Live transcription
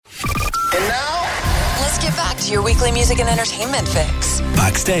your weekly music and entertainment fix.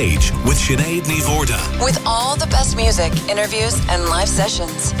 Backstage with Sinéad and Mhórdha. With all the best music, interviews, and live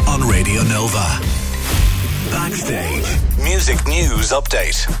sessions. On Radio Nova. Backstage. Music News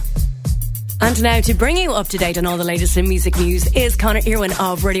Update. And now to bring you up to date on all the latest in music news is Conor Irwin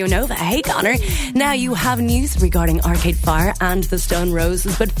of Radio Nova. Hey Conor, now you have news regarding Arcade Fire and the Stone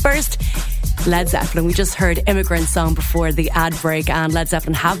Roses, but first, Led Zeppelin. We just heard Immigrant song before the ad break, and Led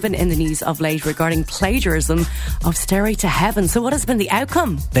Zeppelin have been in the news of late regarding plagiarism of Stairway to Heaven. So what has been the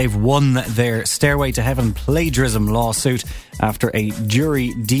outcome? They've won their Stairway to Heaven plagiarism lawsuit after a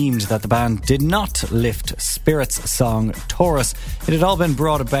jury deemed that the band did not lift Spirit's song Taurus. It had all been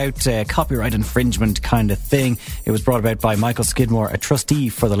brought about copyright infringement kind of thing. It was brought about by Michael Skidmore, a trustee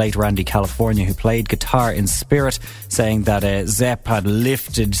for the late Randy California, who played guitar in Spirit, saying that Zepp had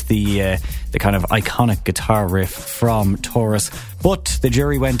lifted the kind of iconic guitar riff from Taurus. But the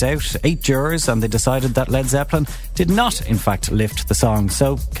jury went out, 8 jurors, and they decided that Led Zeppelin did not, in fact, lift the song.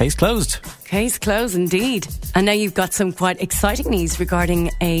 So, case closed. Case closed indeed. And now you've got some quite exciting news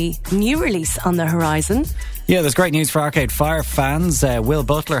regarding a new release on the horizon. Yeah, there's great news for Arcade Fire fans. Will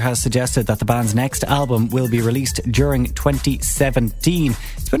Butler has suggested that the band's next album will be released during 2017.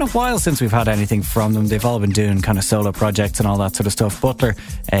 It's been a while since we've had anything from them. They've all been doing kind of solo projects and all that sort of stuff. Butler,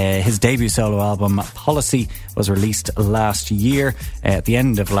 his debut solo album, Policy, was released last year, at the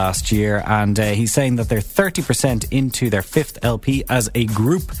end of last year, and he's saying that they're 30% into their 5th LP as a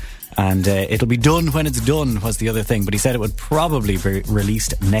group. And it'll be done when it's done was the other thing, but he said it would probably be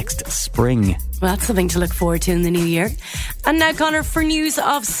released next spring. Well, that's something to look forward to in the new year. And now, Conor, for news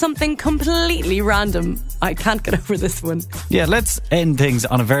of something completely random. I can't get over this one. Yeah, let's end things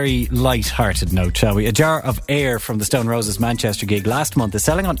on a very light-hearted note, shall we? A jar of air from the Stone Roses Manchester gig last month is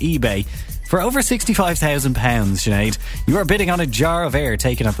selling on eBay for over £65,000, Sinead. You are bidding on a jar of air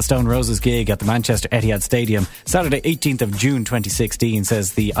taken at the Stone Roses gig at the Manchester Etihad Stadium Saturday 18th of June 2016,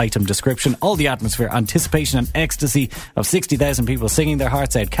 says the item description. All the atmosphere, anticipation and ecstasy of 60,000 people singing their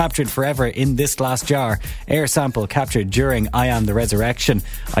hearts out, captured forever in this glass jar. Air sample captured during I Am the Resurrection.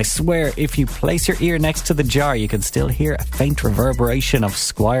 I swear, if you place your ear next to the jar, you can still hear a faint reverberation of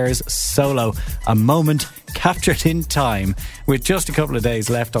Squire's solo. A moment captured in time. With just a couple of days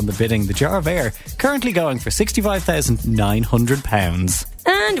left on the bidding, the jar of air currently going for £65,900.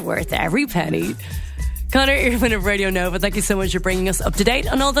 And worth every penny. Conor Irwin of Radio Nova, thank you so much for bringing us up to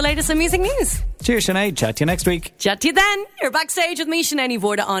date on all the latest in music news. Cheers, Sinead. Chat to you next week. Chat to you then. You're backstage with me, Sinead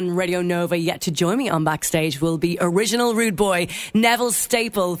Mhórdha, on Radio Nova. Yet to join me on Backstage will be original rude boy Neville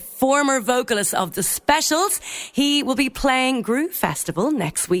Staple, former vocalist of The Specials. He will be playing Groove Festival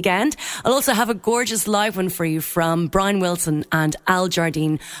next weekend. I'll also have a gorgeous live one for you from Brian Wilson and Al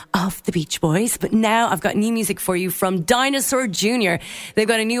Jardine of the Beach Boys. But now I've got new music for you from Dinosaur Jr. They've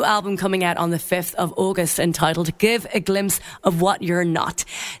got a new album coming out on the 5th of August entitled Give a Glimpse of What You're Not.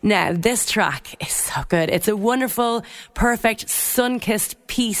 Now, this track is so good. It's a wonderful, perfect, sun-kissed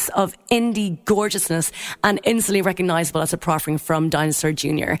piece of indie gorgeousness and instantly recognisable as a offering from Dinosaur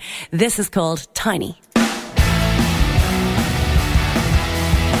Jr. This is called Tiny.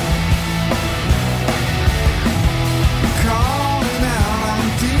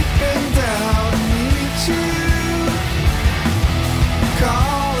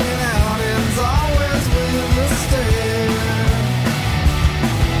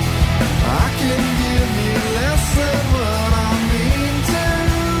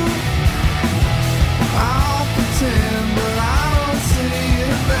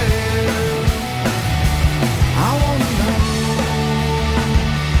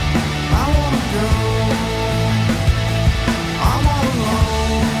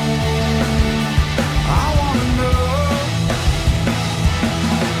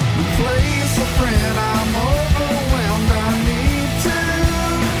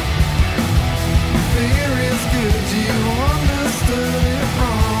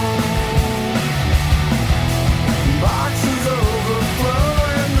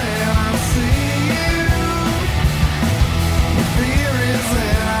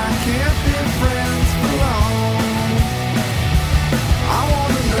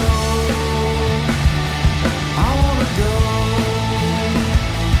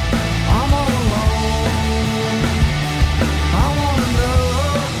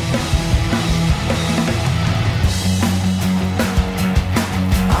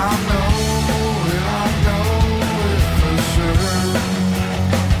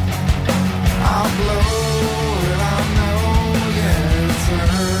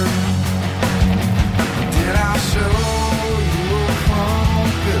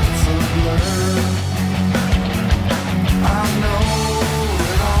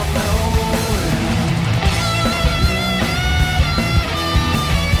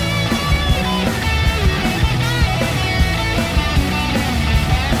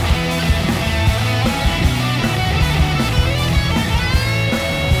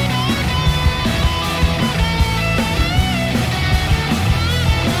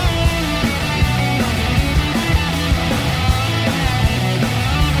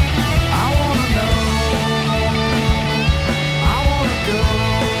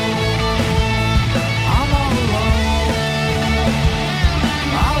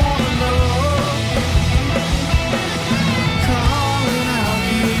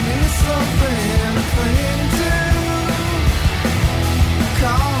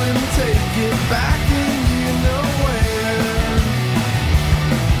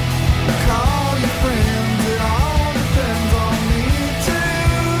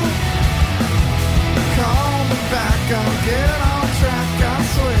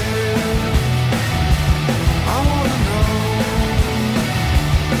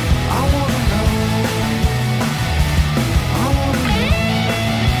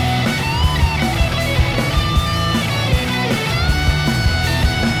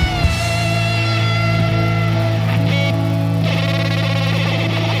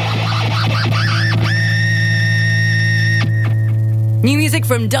 New music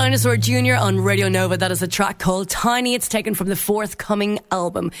from Dinosaur Jr. on Radio Nova. That is a track called Tiny. It's taken from the forthcoming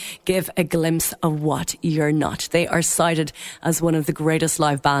album, Give a Glimpse of What You're Not. They are cited as one of the greatest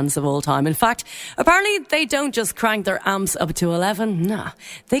live bands of all time. In fact, apparently they don't just crank their amps up to 11. Nah,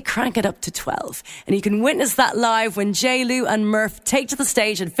 they crank it up to 12. And you can witness that live when J. Lou and Murph take to the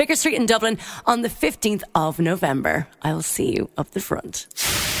stage at Vicar Street in Dublin on the 15th of November. I'll see you up the front.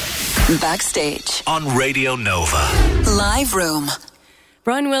 Backstage on Radio Nova. Live Room.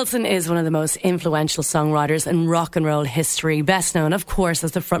 Brian Wilson is one of the most influential songwriters in rock and roll history, best known, of course,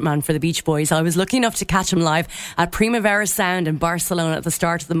 as the frontman for the Beach Boys. I was lucky enough to catch him live at Primavera Sound in Barcelona at the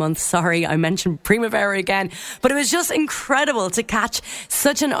start of the month. Sorry, I mentioned Primavera again, but it was just incredible to catch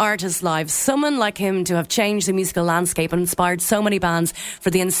such an artist live, someone like him to have changed the musical landscape and inspired so many bands for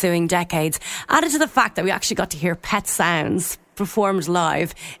the ensuing decades. Added to the fact that we actually got to hear Pet Sounds performed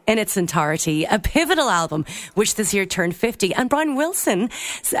live in its entirety, a pivotal album which this year turned 50, and Brian Wilson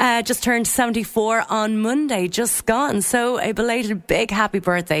just turned 74 on Monday, just gone. So a belated big happy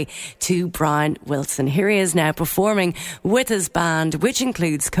birthday to Brian Wilson. Here he is now performing with his band, which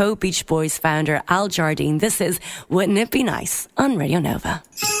includes co-Beach Boys founder Al Jardine. This is Wouldn't It Be Nice on Radio Nova.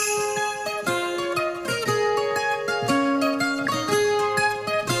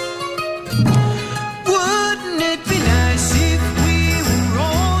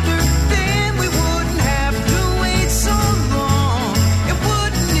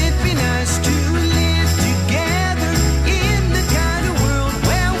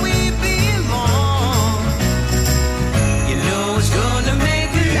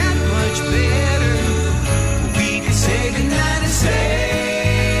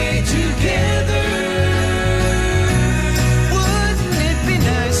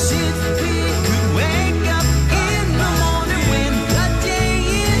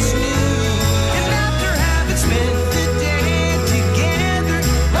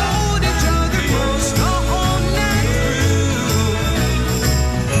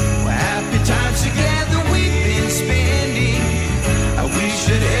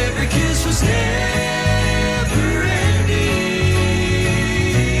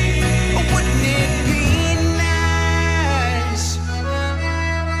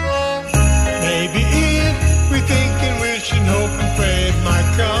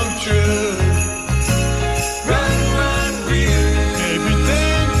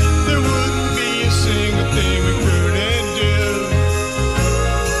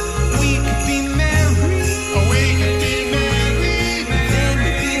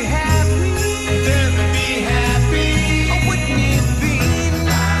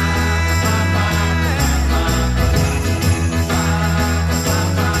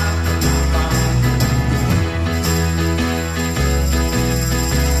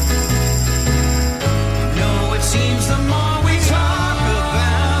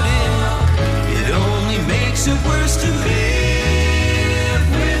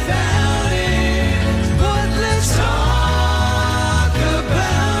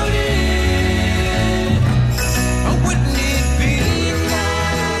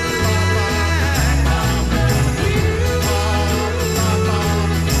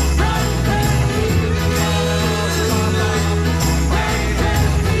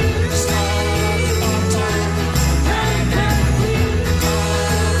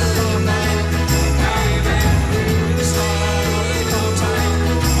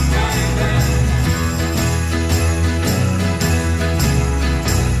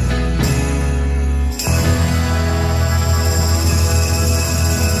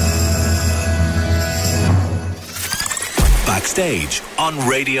 Backstage on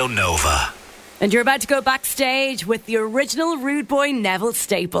Radio Nova. And you're about to go backstage with the original rude boy Neville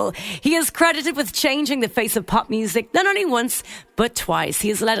Staple. He is credited with changing the face of pop music not only once, but twice. He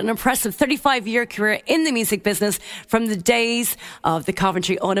has led an impressive 35-year career in the music business, from the days of the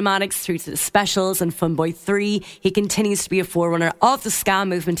Coventry Automatics through to the Specials and Funboy 3. He continues to be a forerunner of the ska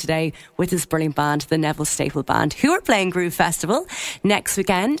movement today with his brilliant band, the Neville Staple Band, who are playing Groove Festival next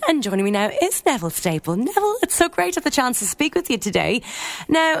weekend. And joining me now is Neville Staple. Neville, it's so great to have the chance to speak with you today.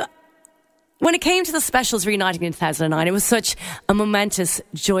 Now, When it came to the Specials reuniting in 2009, it was such a momentous,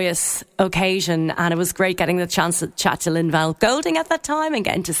 joyous occasion, and it was great getting the chance to chat to Neville Golding at that time and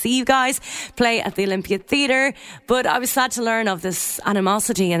getting to see you guys play at the Olympia Theatre. But I was sad to learn of this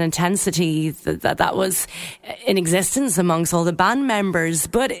animosity and intensity that was in existence amongst all the band members.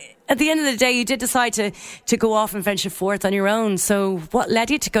 But at the end of the day, you did decide to go off and venture forth on your own. So what led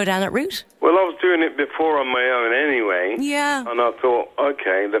you to go down that route? Well, I was doing it before on my own anyway. Yeah. And I thought,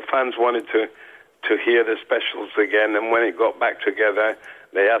 okay, the fans wanted to hear the Specials again. And when it got back together,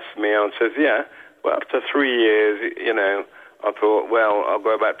 they asked me, and I said, yeah. Well, after 3 years, I thought, well, I'll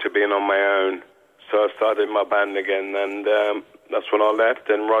go back to being on my own. So I started my band again, and that's when I left,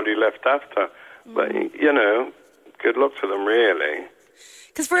 and Roddy left after. But, good luck to them, really.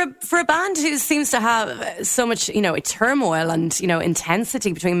 Because for a band who seems to have so much, turmoil and,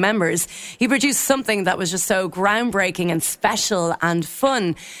 intensity between members, you produced something that was just so groundbreaking and special and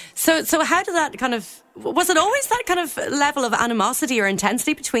fun. So how did that was it always that kind of level of animosity or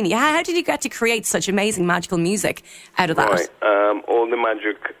intensity between you? How did you get to create such amazing, magical music out of that? Right. All the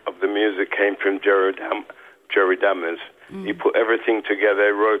magic of the music came from Jerry Dammers. He put everything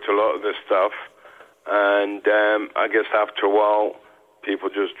together, wrote a lot of the stuff, and I guess after a while, people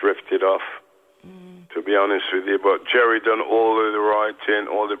just drifted off, to be honest with you. But Jerry done all of the writing,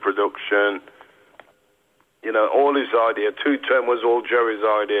 all the production, all his idea. Two Tone was all Jerry's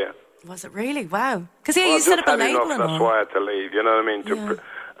idea. Was it really? Wow. Because you set up a label and all. That's why I had to leave, you know what I mean, to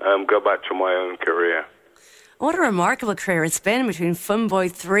go back to my own career. What a remarkable career it's been between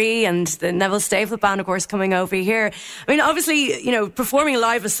Funboy 3 and the Neville Staple Band, of course, coming over here. I mean, obviously, performing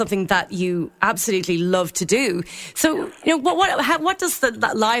live is something that you absolutely love to do. So, what does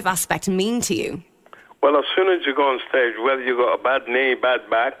that live aspect mean to you? Well, as soon as you go on stage, whether you got a bad knee, bad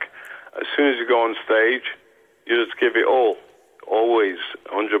back, as soon as you go on stage, you just give it all. Always,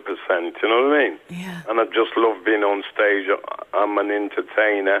 100%, you know what I mean? Yeah. And I just love being on stage. I'm an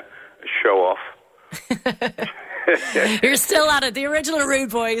entertainer, a show-off. You're still at it. The original Rude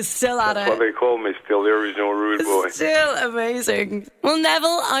Boy is still at it. That's what they call me, still the original Rude Boy. Still amazing. Well,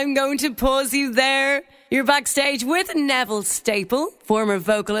 Neville, I'm going to pause you there. You're backstage with Neville Staple, former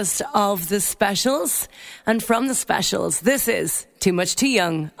vocalist of The Specials. And from The Specials, this is Too Much Too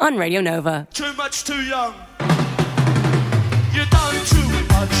Young on Radio Nova. Too much too young. You've done too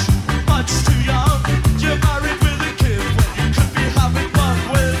much, much too young. You're married with a kid when you could be having fun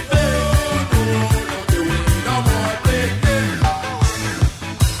with me.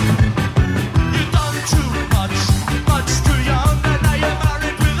 You've done too much, much too young. And now you're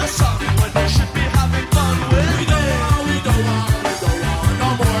married with a son when you should be having fun with me. We don't want no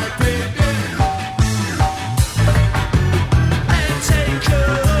more baby. And take her,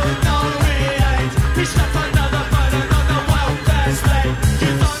 no we ain't. We slept another burden on the wild fast lane.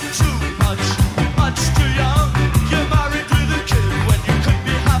 You've done too much, much too young. You're married with a kid when you could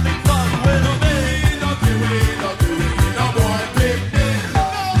be having fun with me. No more baby.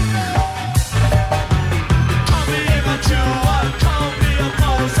 Call me immature, call me a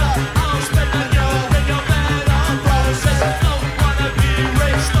poser. I'll spend a year in your bed on roses. Don't wanna be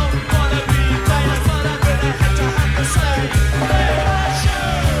rich, don't wanna be famous, but I'm gonna have to say, hey, that's you.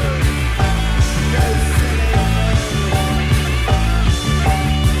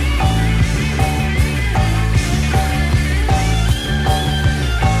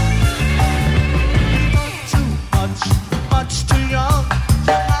 Too much too young.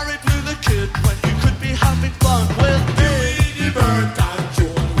 You're married with a kid when you could be having fun with me. Bird and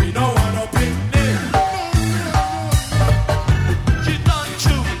June, we don't want no picnic. You've done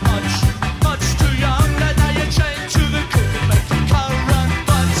too much too young. And now you're chained to the cook and making currant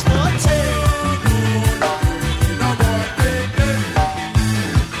buns for tea. No more picnic.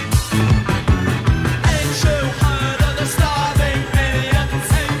 Ain't you heard of the starving millions?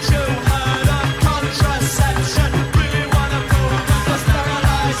 Ain't you heard of contraception? Really wanna prove the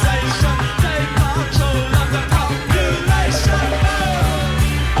sterilization. Take control of the population.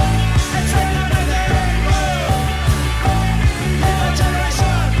 And take out of the rainbow. New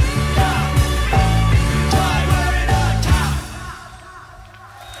generation. Yeah. Try wearing a cap.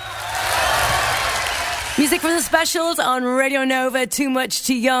 Music from The Specials on Radio Nova, Too Much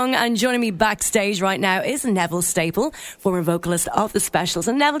Too Young. And joining me backstage right now is Neville Staple, former vocalist of The Specials.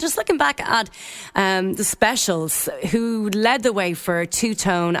 And Neville, just looking back at The Specials, who led the way for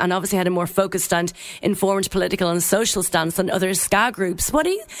two-tone and obviously had a more focused and informed political and social stance than other ska groups. What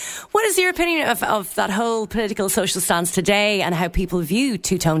is your opinion of that whole political social stance today and how people view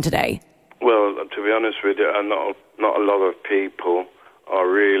two-tone today? Well, to be honest with you, not a lot of people are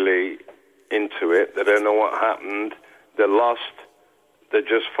really into it. They don't know what happened. They lost they're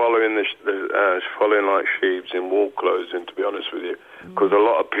just following following like sheep in wool clothing, to be honest with you, because a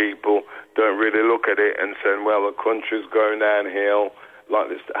lot of people don't really look at it and saying, well, the country's going downhill, like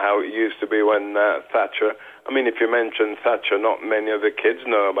this, how it used to be when Thatcher. I mean, if you mention Thatcher, not many of the kids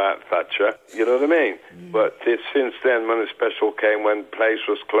know about Thatcher. You know what I mean? But it's since then, when the special came, when place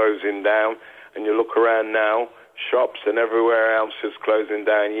was closing down, and you look around now, shops and everywhere else is closing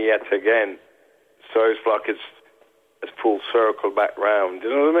down yet again. So it's like it's full circle back round. You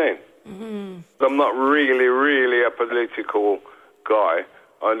know what I mean? Mm-hmm. I'm not really a political guy,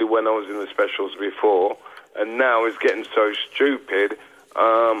 only when I was in the specials before. And now it's getting so stupid,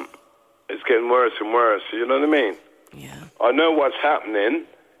 it's getting worse and worse. You know what I mean? Yeah. I know what's happening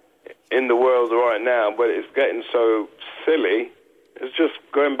in the world right now, but it's getting so silly. It's just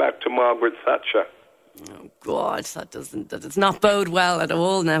going back to Margaret Thatcher. Oh, God, that does not bode well at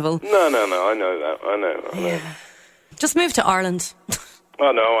all, Neville. No, I know that. I know. Yeah. Just move to Ireland.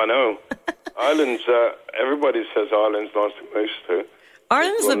 I know. Ireland's, everybody says Ireland's nice to move to.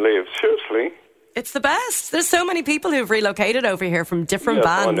 Ireland's live. Seriously. It's the best. There's so many people who've relocated over here from different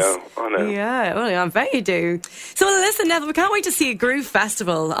bands. I know. Yeah, well, I bet you do. So listen, Neville, we can't wait to see a Groove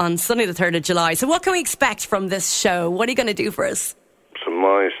Festival on Sunday the 3rd of July. So what can we expect from this show? What are you going to do for us? Some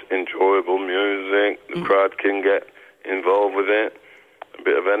nice, enjoyable music. The crowd can get involved with it. A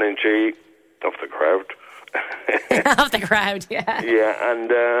bit of energy off the crowd. Off the crowd, yeah. Yeah,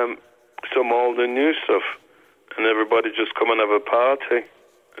 and some old and new stuff. And everybody just come and have a party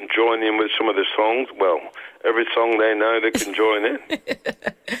and join in with some of the songs. Well, every song they know, they can join in.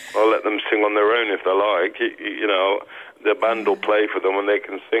 I'll let them sing on their own if they like. You know, the band will play for them and they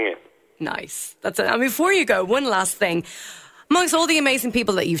can sing it. Nice. That's it. And before you go, one last thing. Amongst all the amazing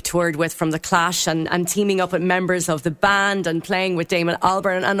people that you've toured with, from The Clash and teaming up with members of the band and playing with Damon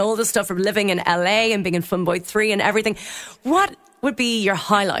Albarn and all the stuff from living in LA and being in Funboy 3 and everything, what would be your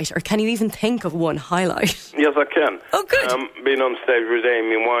highlight, or can you even think of one highlight? Yes, I can. Oh, good. Being on stage with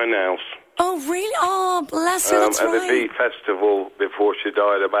Amy Winehouse. Oh, really? Oh, bless her, that's at right. At the V Festival before she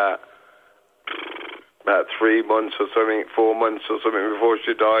died, about 3 months or something, 4 months or something before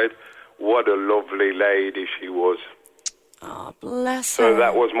she died. What a lovely lady she was. Oh, bless her. So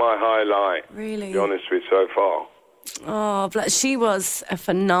that was my highlight, really, to be honest with you, so far. Oh, bless. She was a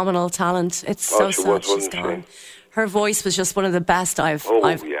phenomenal talent. It's so sad she's gone. Her voice was just one of the best I've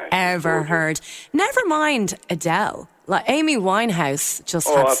ever heard. Never mind Adele. Like Amy Winehouse just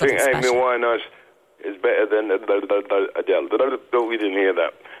had something special. I think Amy Winehouse is better than Adele. We didn't hear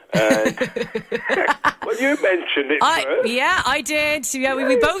that. Well, you mentioned it first. Yeah, I did. Yeah,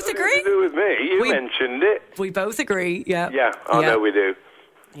 we both agree. To do with me. You mentioned it. We both agree. Yeah. Yeah, I know we do.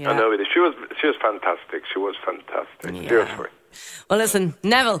 Yeah. I know we do. She was fantastic. She was fantastic. Yeah. Seriously. Well, listen,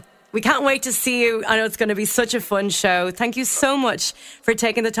 Neville, we can't wait to see you. I know it's going to be such a fun show. Thank you so much for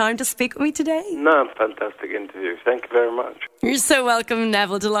taking the time to speak with me today. No, fantastic interview. Thank you very much. You're so welcome,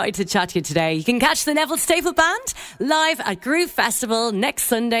 Neville. Delighted to chat to you today. You can catch the Neville Staple Band live at Groove Festival next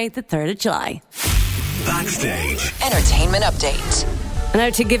Sunday, the 3rd of July. Backstage. Entertainment update. Now,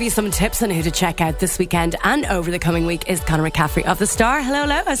 to give you some tips on who to check out this weekend and over the coming week is Conor McCaffrey of The Star. Hello,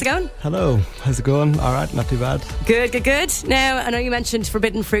 how's it going? Hello, how's it going? All right, not too bad. Good. Now, I know you mentioned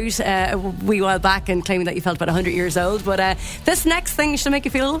Forbidden Fruit a wee while back and claiming that you felt about 100 years old, but this next thing should make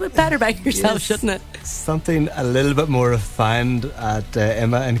you feel a little bit better about yourself, shouldn't it? Something a little bit more refined at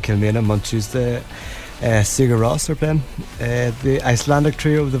Emma in Kilmainham on Tuesday. Sigur Rós are playing. The Icelandic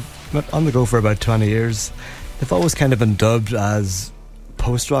trio, they've been on the go for about 20 years. They've always kind of been dubbed as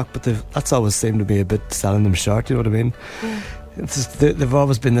post-rock, but that's always seemed to be a bit selling them short, you know what I mean? Yeah. They've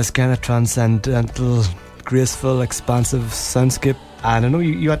always been this kind of transcendental, graceful, expansive soundscape. And I know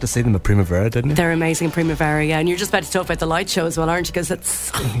you had to see them at Primavera, didn't you? They're amazing at Primavera, yeah. And you're just about to talk about the light show as well, aren't you? Because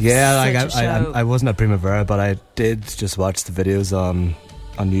it's I wasn't at Primavera, but I did just watch the videos on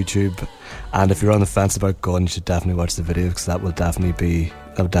YouTube. And if you're on the fence about going, you should definitely watch the videos, because that would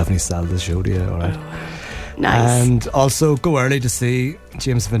definitely sell the show to you, alright? Oh, wow. Nice. And also go early to see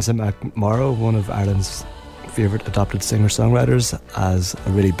James Vincent McMorrow, one of Ireland's favourite adopted singer-songwriters, as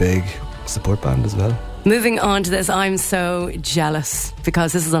a really big support band as well. Moving on to this, I'm so jealous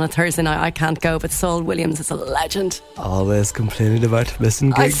because this is on a Thursday night. I can't go, but Saul Williams is a legend. Always complaining about missing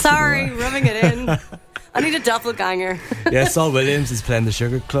gigs. I'm sorry, rubbing it in. I need a doppelganger. Yeah, Saul Williams is playing the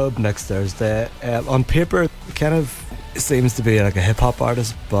Sugar Club next Thursday. On paper, kind of seems to be like a hip-hop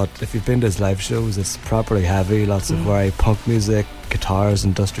artist, but if you've been to his live shows, it's properly heavy. Lots of very punk music, guitars,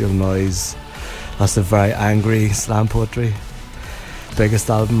 industrial noise, lots of very angry slam poetry. Biggest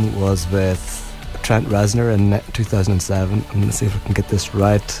album was with a Trent Reznor in 2007. I'm going to see if I can get this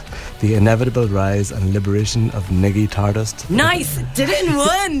right. The Inevitable Rise and Liberation of Niggy Tardust. Nice! Did it in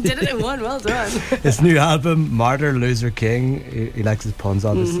one! Did it in one, well done. His new album, Martyr Loser King, he likes his puns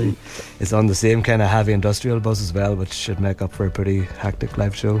obviously. It's on the same kind of heavy industrial buzz as well, which should make up for a pretty hectic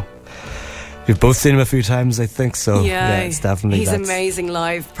live show. We've both seen him a few times, I think, so yeah, it's definitely he's amazing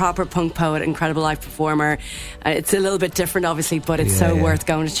live, proper punk poet, incredible live performer. It's a little bit different obviously, but it's worth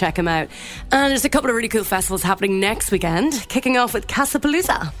going to check him out. And there's a couple of really cool festivals happening next weekend, kicking off with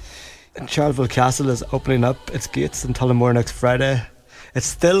Castlepalooza. Charleville Castle is opening up its gates in Tullamore next Friday. It's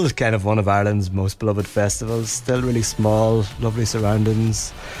still kind of one of Ireland's most beloved festivals. Still really small, lovely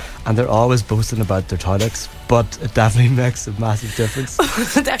surroundings, and they're always boasting about their toilets, but it definitely makes a massive difference.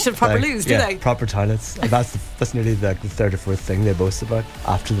 They actually have proper loos, do they? Proper toilets. And that's nearly the third or fourth thing they boast about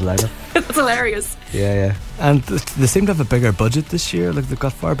after the lineup. That's hilarious. Yeah. And they seem to have a bigger budget this year. Like, they've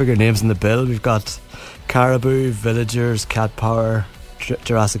got far bigger names in the bill. We've got Caribou, Villagers, Cat Power,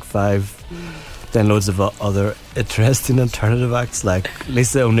 Jurassic 5, then loads of other interesting alternative acts like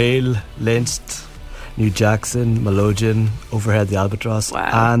Lisa O'Neill, Lynched, New Jackson, Melodian, Overhead the Albatross,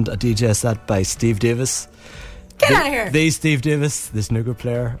 and a DJ set by Steve Davis. Get out of here! The Steve Davis, the snooker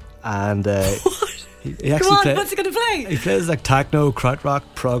player, and he actually what's he going to play? He plays like techno, krautrock,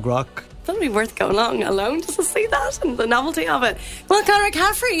 prog rock. That'll be worth going along alone just to see that and the novelty of it. Well, Conor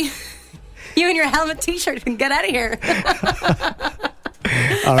Caffrey, you and your helmet t-shirt can get out of here.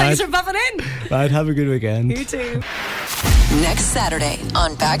 All right. Thanks for popping in. Right, have a good weekend. You too. Next Saturday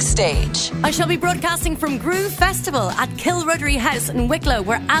on Backstage. I shall be broadcasting from Groove Festival at Kilruddery House in Wicklow,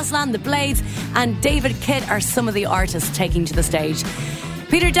 where Aslan the Blades and David Kidd are some of the artists taking to the stage.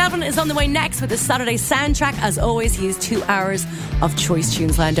 Peter Devlin is on the way next with the Saturday soundtrack. As always, he has 2 hours of choice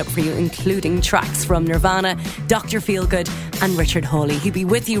tunes lined up for you, including tracks from Nirvana, Dr. Feelgood and Richard Hawley. He'll be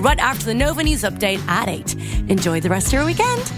with you right after the Nova News update at 8. Enjoy the rest of your weekend.